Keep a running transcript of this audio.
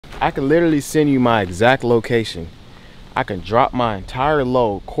I can literally send you my exact location. I can drop my entire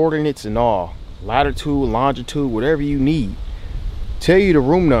load, coordinates and all, latitude, longitude, whatever you need. Tell you the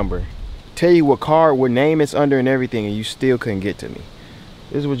room number, tell you what car, what name it's under and everything, and you still couldn't get to me.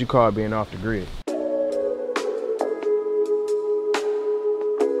 This is what you call being off the grid.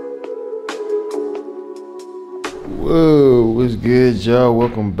 Whoa, what's good, y'all?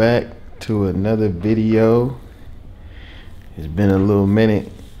 Welcome back to another video. It's been a little minute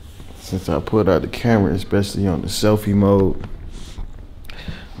since I put out the camera, especially on the selfie mode.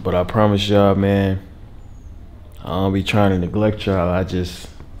 But I promise y'all, man, I don't be trying to neglect y'all. I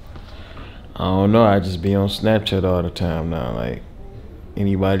don't know, I just be on Snapchat all the time now. Like,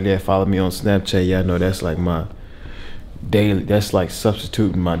 anybody that follow me on Snapchat, y'all know that's like my daily, that's like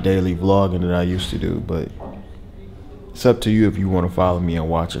substituting my daily vlogging that I used to do. But it's up to you if you want to follow me and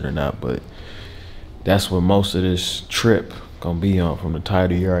watch it or not. But that's what most of this trip gonna be on. From the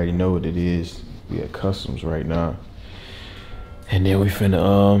title, you already know what it is. We at Customs right now, and then we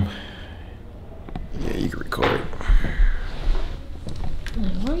finna yeah, you can record it.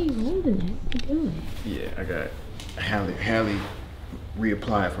 Why are you holding it? What you doing? Yeah, I got Hallie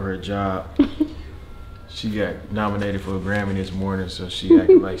reapplied for her job. She got nominated for a Grammy this morning, so she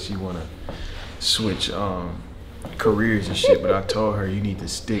acted like she wanna switch careers and shit. But I told her, you need to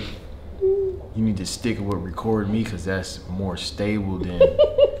stick with recording me, because that's more stable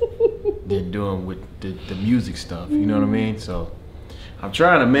than doing with the music stuff. You know what I mean? So I'm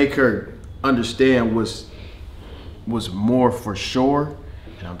trying to make her understand what's more for sure.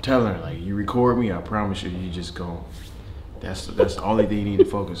 And I'm telling her, like, you record me, I promise you just go. That's the only thing you need to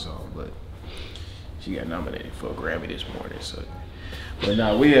focus on. But she got nominated for a Grammy this morning. So, but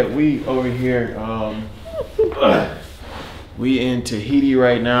now we over here. We in Tahiti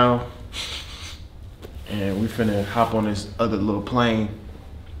right now, and we finna hop on this other little plane.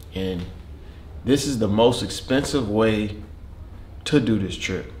 And this is the most expensive way to do this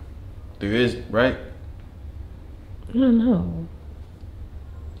trip. There is, right? I don't know.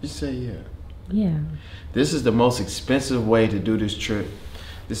 Just say yeah. Yeah. This is the most expensive way to do this trip.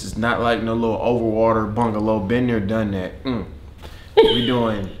 This is not like no little overwater bungalow. Been there, done that. We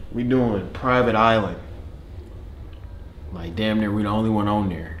doing private island. Like, damn near we the only one on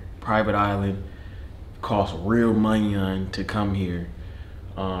there. Private island. Costs real money to come here.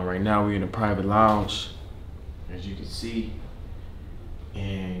 Right now we're in a private lounge, as you can see,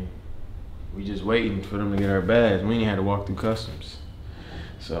 and we just waiting for them to get our bags. We ain't had to walk through customs.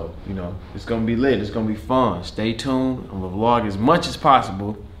 So, you know, it's gonna be lit, it's gonna be fun. Stay tuned. I'm gonna vlog as much as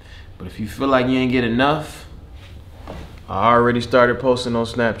possible, but if you feel like you ain't get enough, I already started posting on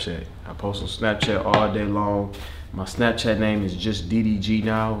Snapchat. I post on Snapchat all day long. My Snapchat name is just DDG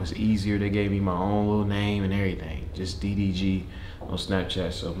now. It's easier. They gave me my own little name and everything. Just DDG on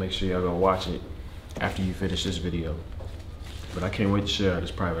Snapchat. So make sure y'all go watch it after you finish this video. But I can't wait to share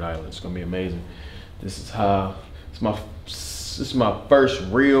this private island. It's gonna be amazing. This is my first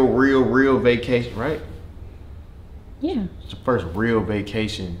real vacation, right? Yeah. It's the first real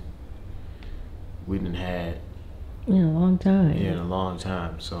vacation we done had in a long time. Yeah, in a long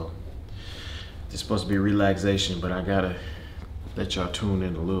time. So it's supposed to be relaxation, but I gotta let y'all tune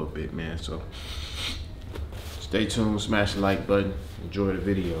in a little bit, man. So stay tuned, smash the like button, enjoy the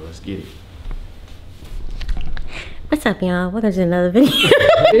video. Let's get it. What's up, y'all? Welcome to another video.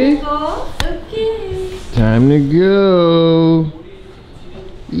 Okay. Time to go.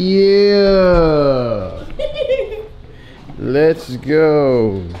 Yeah. Let's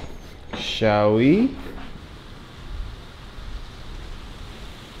go. Shall we?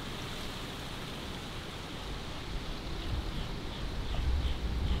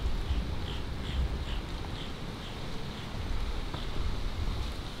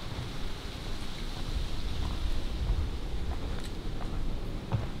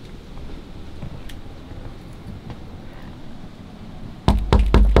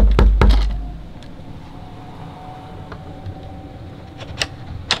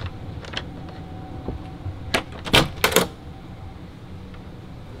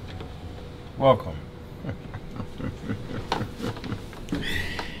 Welcome.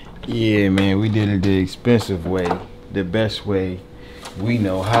 Yeah, man, we did it the expensive way, the best way we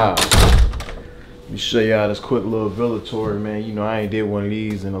know how. Let me show y'all this quick little villa tour, man. You know, I ain't did one of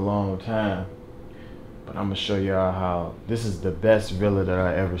these in a long time, but I'm gonna show y'all how this is the best villa that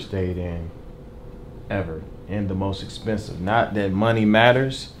I ever stayed in, ever, and the most expensive. Not that money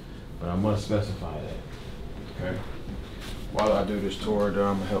matters, but I must specify that, okay? While I do this tour, though,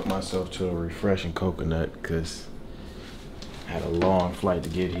 I'm gonna help myself to a refreshing coconut because I had a long flight to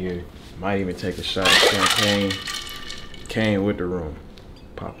get here. Might even take a shot of champagne. Came with the room.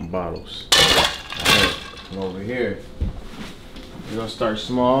 Popping bottles. Alright, come over here. We're gonna start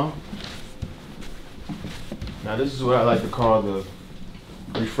small. Now this is what I like to call the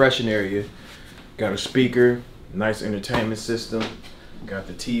refreshing area. Got a speaker, nice entertainment system. Got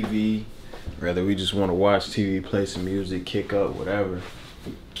the TV. Whether we just want to watch TV, play some music, kick up, whatever.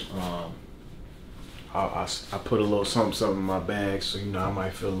 I put a little something in my bag, so you know I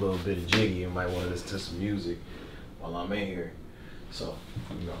might feel a little bit of jiggy and might want to listen to some music while I'm in here. So,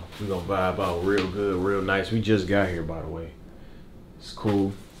 you know, we're gonna vibe out real good, real nice. We just got here, by the way. It's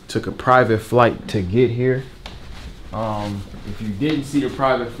cool. Took a private flight to get here. If you didn't see the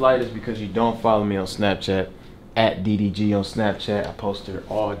private flight, it's because you don't follow me on Snapchat. At DDG on Snapchat. I posted it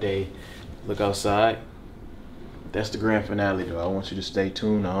all day. Look outside. That's the grand finale, though. I want you to stay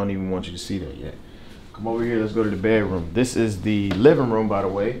tuned. I don't even want you to see that yet. Come over here. Let's go to the bedroom. This is the living room, by the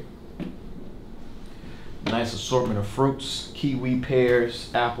way. Nice assortment of fruits, kiwi, pears,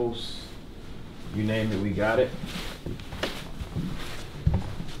 apples. You name it, we got it.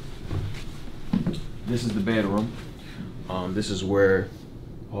 This is the bedroom. This is where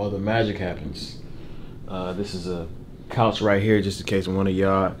all the magic happens. This is a couch right here, just in case one of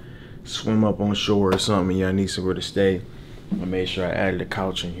y'all swim up on shore or something and y'all need somewhere to stay. I made sure I added a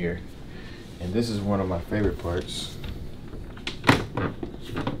couch in here. And this is one of my favorite parts.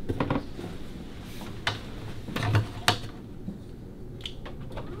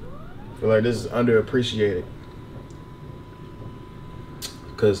 I feel like this is underappreciated.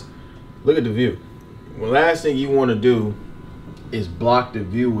 Because look at the view. The last thing you want to do is block the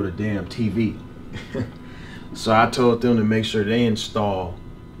view with a damn TV. So I told them to make sure they install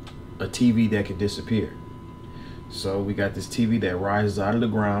a TV that can disappear. So we got this TV that rises out of the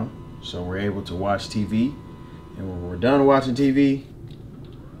ground, so we're able to watch TV. And when we're done watching TV,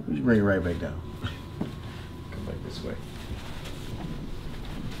 we just bring it right back down. Come back this way.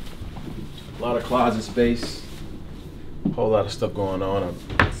 A lot of closet space. A whole lot of stuff going on.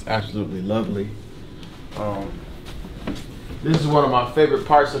 It's absolutely lovely. This is one of my favorite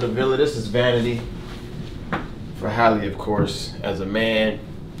parts of the villa. This is vanity for Hallie, of course. As a man,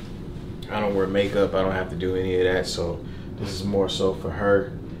 I don't wear makeup. I don't have to do any of that. So this is more so for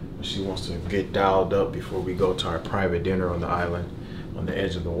her. She wants to get dialed up before we go to our private dinner on the island, on the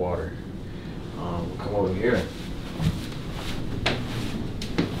edge of the water. Come over here.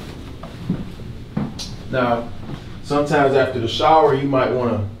 Now, sometimes after the shower, you might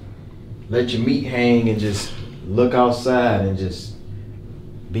want to let your meat hang and just look outside and just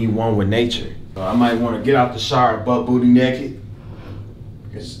be one with nature. So I might want to get out the shower butt booty naked.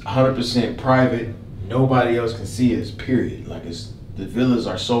 It's 100% private. Nobody else can see us, period. Like the villas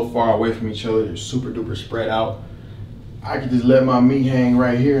are so far away from each other. They're super duper spread out. I could just let my meat hang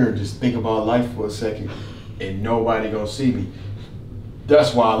right here and just think about life for a second and nobody gonna see me.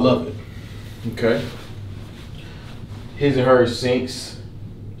 That's why I love it. Okay. His and hers sinks.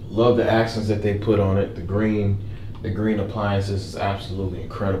 Love the accents that they put on it. The green appliances is absolutely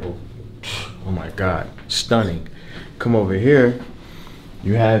incredible. Oh my God, stunning. Come over here.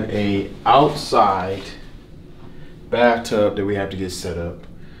 You have a outside bathtub that we have to get set up.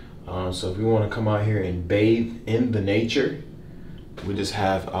 So if we want to come out here and bathe in the nature, we just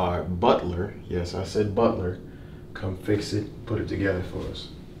have our butler, yes, I said butler, come fix it, put it together for us.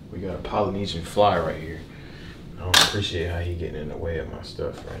 We got a Polynesian fly right here. I don't appreciate how he getting in the way of my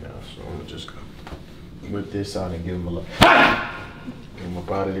stuff right now, so I'm gonna just go whip this out and give him a look. Get him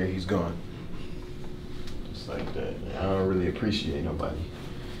up out of there, he's gone. Just like that. I don't really appreciate nobody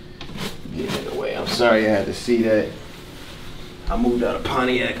getting in the way. I'm sorry I had to see that. I moved out of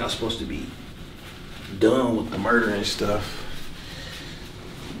Pontiac. I was supposed to be done with the murder and stuff,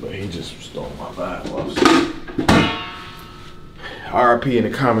 but he just stole my vibe off. RIP in the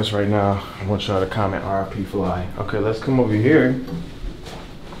comments right now. I want y'all to comment RIP fly. Okay, let's come over here.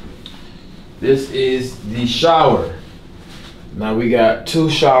 This is the shower. Now we got 2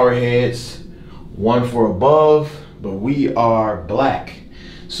 shower heads, one for above, but we are black.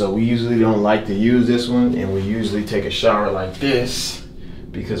 So we usually don't like to use this one, and we usually take a shower like this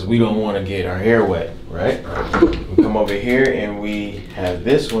because we don't want to get our hair wet, right? We come over here and we have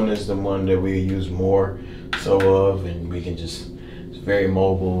this one is the one that we use more so of, and we can just, it's very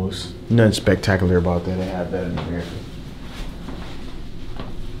mobile. It's nothing spectacular about that. I have that in here.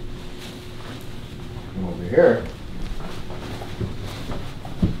 Come over here.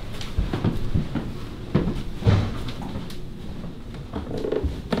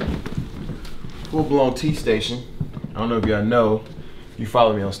 Full-blown tea station. I don't know if y'all know, if you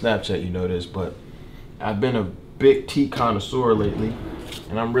follow me on Snapchat, you know this, but I've been a big tea connoisseur lately,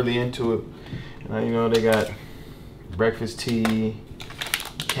 and I'm really into it. And you know, they got breakfast tea,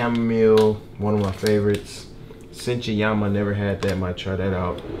 Chamomile, one of my favorites. Senchiyama, never had that, might try that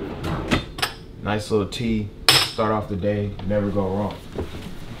out. Nice little tea, start off the day, never go wrong.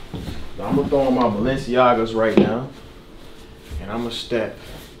 So I'm gonna throw on my Balenciagas right now, and I'm gonna step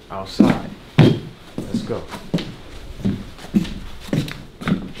outside. Let's go.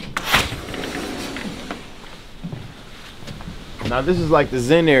 Now this is like the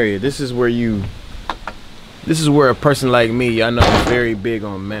Zen area. This is where a person like me, I know I'm very big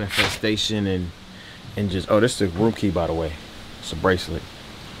on manifestation and just, oh, this is the room key, by the way. It's a bracelet.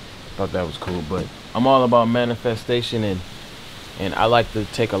 Thought that was cool, but I'm all about manifestation, and I like to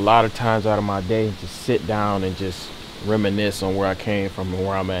take a lot of times out of my day to sit down and just reminisce on where I came from and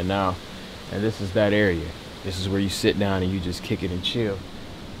where I'm at now. And this is that area. This is where you sit down and you just kick it and chill.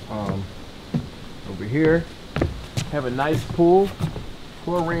 Over here, have a nice pool,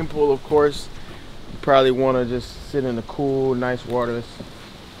 chlorine pool, of course. You probably want to just sit in the cool, nice water.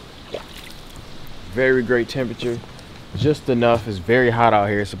 Very great temperature, just enough. It's very hot out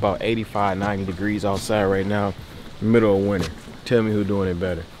here. It's about 85, 90 degrees outside right now, middle of winter. Tell me who's doing it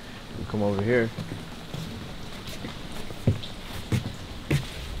better. You come over here.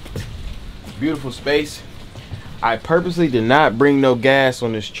 Beautiful space. I purposely did not bring no gas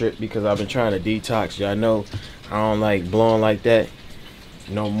on this trip because I've been trying to detox. Y'all know I don't like blowing like that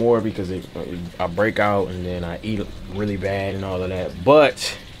no more because I break out and then I eat really bad and all of that.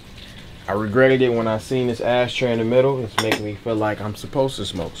 But I regretted it when I seen this ashtray in the middle. It's making me feel like I'm supposed to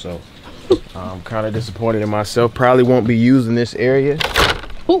smoke. So I'm kind of disappointed in myself. Probably won't be using this area.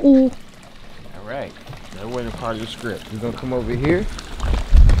 All right, that wasn't part of the script. We're gonna come over here.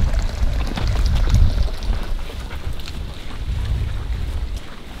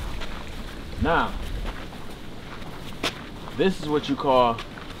 Now, this is what you call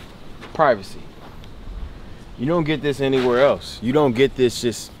privacy. You don't get this anywhere else. You don't get this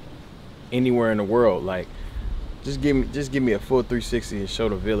just anywhere in the world. Like, just give me a full 360 and show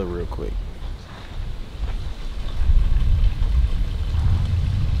the villa real quick.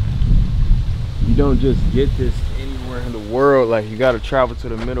 You don't just get this anywhere in the world. Like, you gotta travel to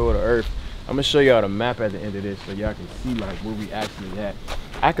the middle of the earth. I'm gonna show y'all the map at the end of this so y'all can see like where we actually at.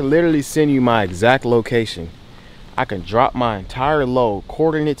 I can literally send you my exact location. I can drop my entire load,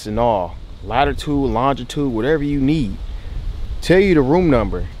 coordinates and all, latitude, longitude, whatever you need. Tell you the room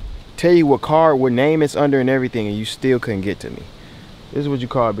number, tell you what car, what name it's under and everything, and you still couldn't get to me. This is what you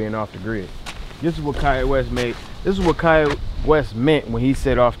call being off the grid. This is what Kanye West made. This is what Kanye West meant when he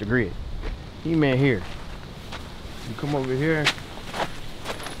said off the grid. He meant here. You come over here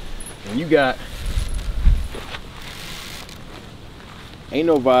and you got, ain't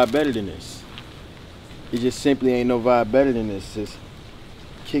no vibe better than this. It just simply ain't no vibe better than this. Just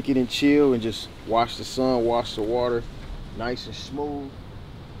kick it and chill and just watch the sun, watch the water, nice and smooth.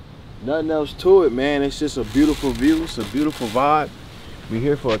 Nothing else to it, man. It's just a beautiful view. It's a beautiful vibe. We're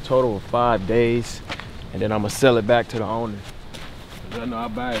here for a total of 5 days, and then I'm gonna sell it back to the owner. Cause I know I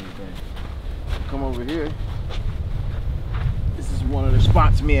buy everything. Come over here. This is one of the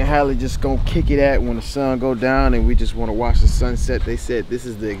spots me and Hallie just gonna kick it at when the sun go down and we just want to watch the sunset. They said this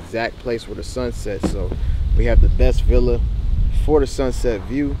is the exact place where the sun sets, so we have the best villa for the sunset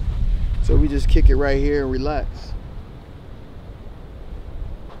view. So we just kick it right here and relax.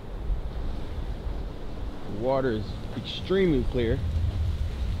 The water is extremely clear.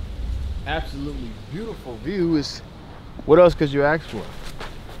 Absolutely beautiful view. Is what else could you ask for?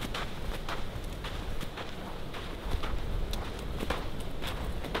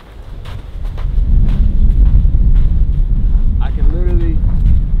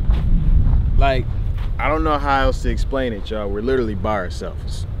 Like, I don't know how else to explain it, y'all. We're literally by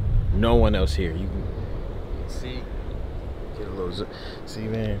ourselves. No one else here. You can see, get a little zoom. See,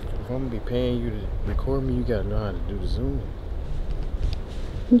 man, if I'm gonna be paying you to record me, you gotta know how to do the zoom.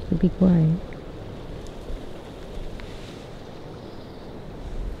 You can be quiet.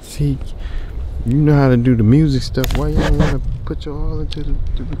 See, you know how to do the music stuff. Why you don't wanna put your all into the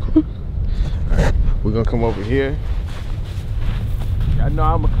record? Alright, we're gonna come over here. I know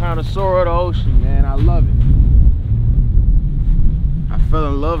I'm a connoisseur of the ocean, man. I love it. I fell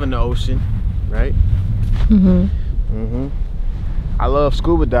in love in the ocean, right? I love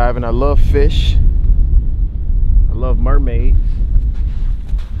scuba diving. I love fish. I love mermaids.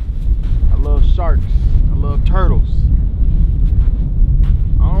 I love sharks. I love turtles.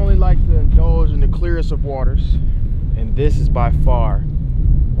 I only like to indulge in the clearest of waters, and this is by far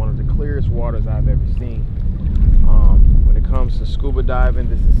one of the clearest waters I've ever seen. When it comes to scuba diving,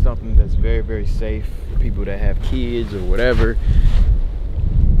 this is something that's very, very safe for people that have kids or whatever.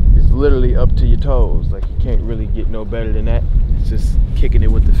 It's literally up to your toes. Like, you can't really get no better than that. It's just kicking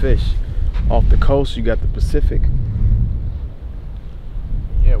it with the fish. Off the coast, you got the Pacific.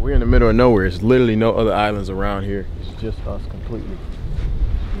 Yeah, we're in the middle of nowhere. There's literally no other islands around here. It's just us completely.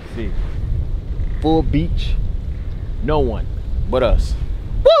 You can see. Full beach. No one but us.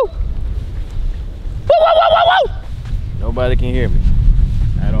 Woo! Woo, woo, woo, woo, woo! Nobody can hear me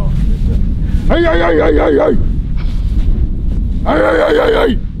at all. Hey, hey, hey, hey, hey, hey! Hey, hey, hey, hey,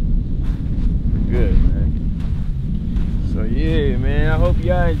 hey! Good, man. So yeah, man, I hope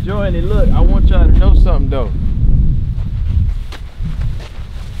y'all enjoying it. Look, I want y'all to know something though.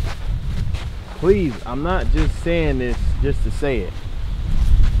 Please, I'm not just saying this just to say it.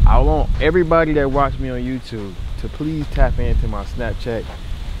 I want everybody that watch me on YouTube to please tap into my Snapchat,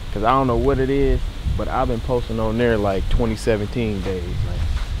 because I don't know what it is, but I've been posting on there like 2017 days, like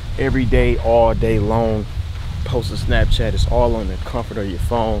every day, all day long. Post a Snapchat. It's all on the comfort of your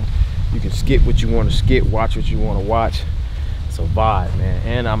phone. You can skip what you want to skip, watch what you want to watch. It's a vibe, man.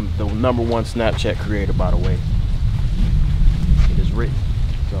 And I'm the #1 Snapchat creator, by the way. It is written.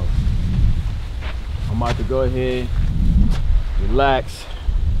 So I'm about to go ahead, relax,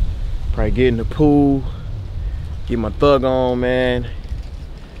 probably get in the pool, get my thug on, man.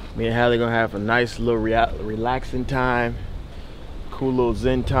 Me and Hallie gonna have a nice little relaxing time, cool little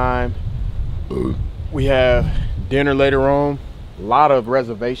zen time. We have dinner later on. A lot of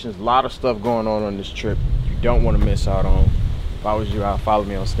reservations, a lot of stuff going on this trip you don't want to miss out on. If I was you, I'd follow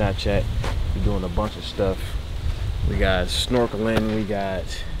me on Snapchat. We're doing a bunch of stuff. We got snorkeling, we got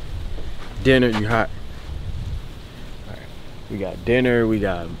dinner. You hot? All right. We got dinner, we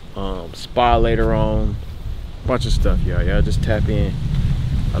got spa later on. Bunch of stuff, y'all. Y'all just tap in.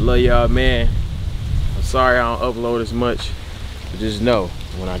 I love y'all, man. I'm sorry I don't upload as much, but just know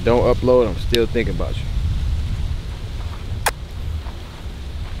when I don't upload, I'm still thinking about you.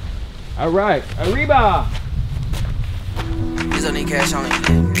 All right, arriba. Cash on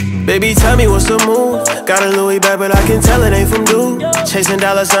it. Baby, tell me what's the move. Got a Louis bag, but I can tell it ain't from dude. Chasing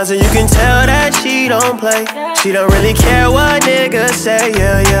dollar signs, and you can tell that she don't play. She don't really care what niggas say,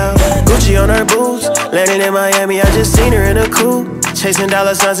 yeah, yeah. Gucci on her boots, landing in Miami, I just seen her in a coupe. Chasing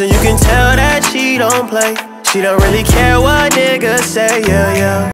dollar signs, and you can tell that she don't play. She don't really care what niggas say, yeah, yeah.